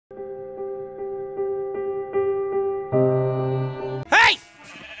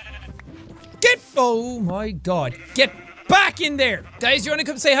Oh my god. Get back in there! Guys, you wanna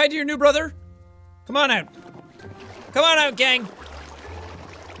come say hi to your new brother? Come on out. Come on out, gang.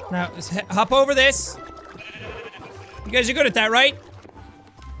 Now, let's hop over this. You guys are good at that, right?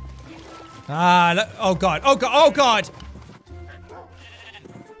 Oh god, oh god, oh god!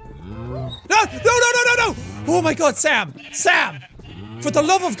 No, no, no, no, no, no! Oh my god, Sam! Sam! For the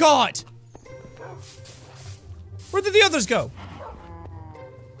love of God! Where did the others go?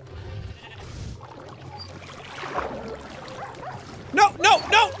 No, no,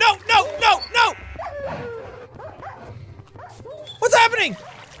 no, no, no, no, no! What's happening?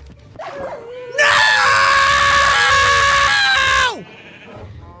 No!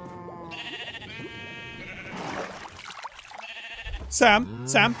 Sam,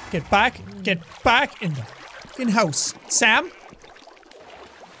 Sam, get back in the fucking house. Sam?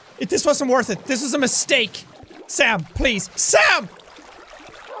 This wasn't worth it. This was a mistake. Sam, please. Sam!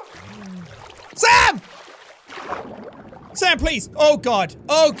 Sam! Sam, please. Oh god.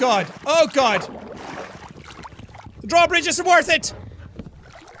 Oh god. Oh god. The drawbridge isn't worth it.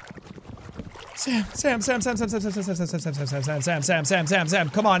 Sam, Sam, Sam, Sam, Sam, Sam, Sam, Sam, Sam, Sam, Sam, Sam, Sam, Sam, Sam, Sam, Sam, Sam, Sam,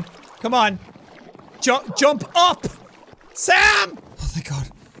 come on. Come on. Jump up! Sam! Oh thank god.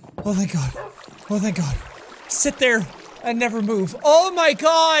 Oh thank god. Oh thank god. Sit there and never move. Oh my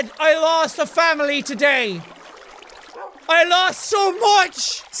god! I lost a family today! I lost so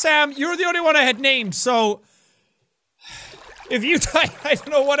much! Sam, you're the only one I had named, so... If you die, I don't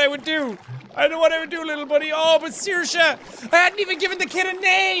know what I would do. I don't know what I would do, little buddy. Oh, but Saoirse! I hadn't even given the kid a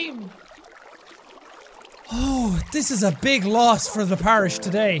name! Oh, this is a big loss for the parish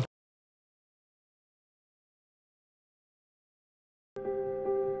today.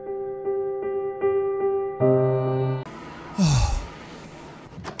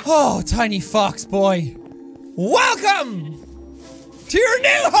 Oh, tiny fox boy. Welcome to your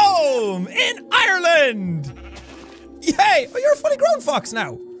new home in Ireland! Yay! Oh, you're a fully grown fox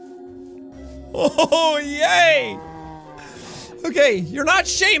now. Oh, yay! Okay, you're not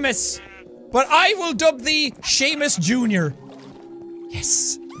Seamus, but I will dub thee Seamus Jr.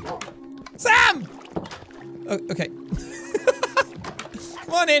 Yes. Sam! Oh, okay.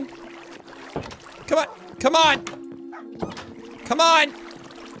 Come on in. Come on. Come on. Come on.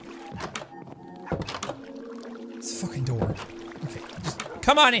 This fucking door. Okay, just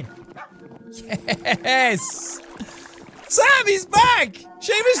come on in. Yes! Sam, he's back!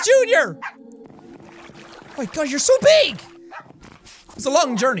 Seamus Jr! Oh my god, you're so big! It's a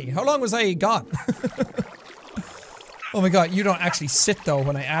long journey. How long was I gone? Oh my god, you don't actually sit though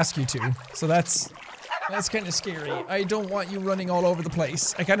when I ask you to. So that's kind of scary. I don't want you running all over the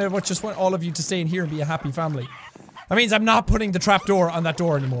place. I kind of just want all of you to stay in here and be a happy family. That means I'm not putting the trapdoor on that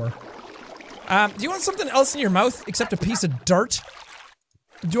door anymore. Do you want something else in your mouth except a piece of dirt?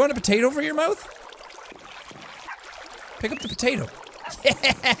 Do you want a potato for your mouth? Pick up the potato.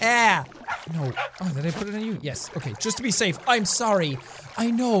 Yeah! No. Oh, did I put it on you? Yes. Okay, just to be safe. I'm sorry. I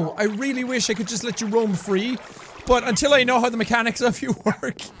know. I really wish I could just let you roam free. But until I know how the mechanics of you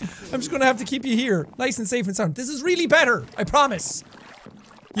work, I'm just gonna have to keep you here. Nice and safe and sound. This is really better. I promise.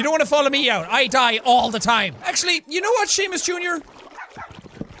 You don't want to follow me out. I die all the time. Actually, you know what, Seamus Jr.?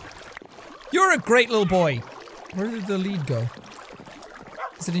 You're a great little boy. Where did the lead go?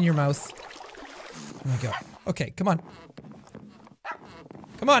 Is it in your mouth? Oh my god. Okay, come on.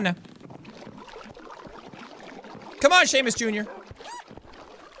 Come on now. Come on, Seamus Jr.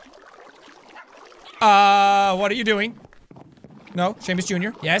 What are you doing? No, Seamus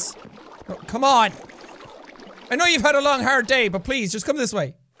Jr. Yes? Oh, come on. I know you've had a long, hard day, but please, just come this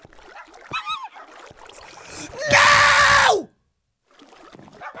way. No!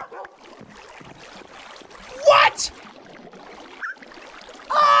 What?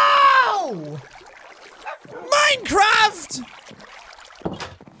 Oh! Minecraft!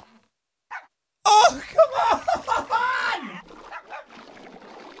 Oh, come on!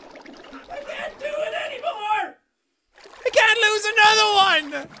 I can't do it anymore! I can't lose another one!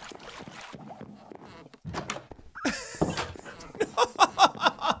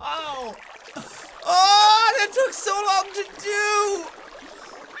 No! Oh, that took so long to do!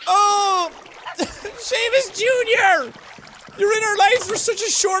 Oh! Seamus Jr! You're in our lives for such a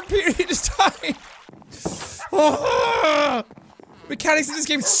short period of time! Oh, mechanics in this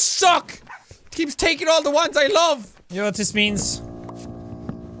game suck! It keeps taking all the ones I love! You know what this means?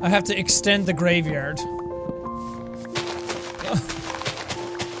 I have to extend the graveyard.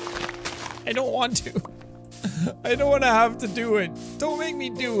 I don't want to. I don't want to have to do it. Don't make me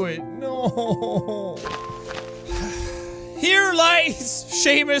do it. No. Here lies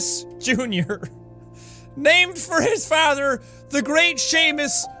Seamus Jr. Named for his father, the great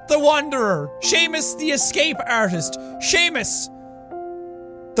Seamus the wanderer. Seamus the escape artist. Seamus,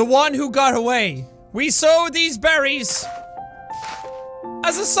 the one who got away. We sowed these berries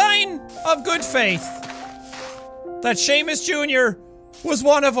as a sign of good faith that Seamus Jr. was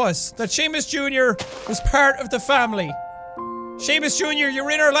one of us. That Seamus Jr. was part of the family. Seamus Jr.,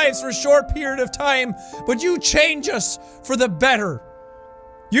 you're in our lives for a short period of time, but you change us for the better.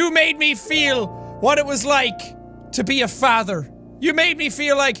 You made me feel what it was like to be a father. You made me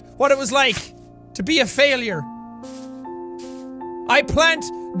feel like what it was like to be a failure. I plant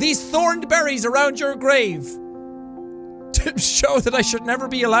these thorned berries around your grave to show that I should never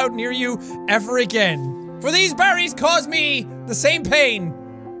be allowed near you ever again. For these berries caused me the same pain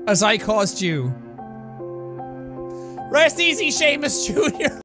as I caused you. Rest easy, Seamus Jr.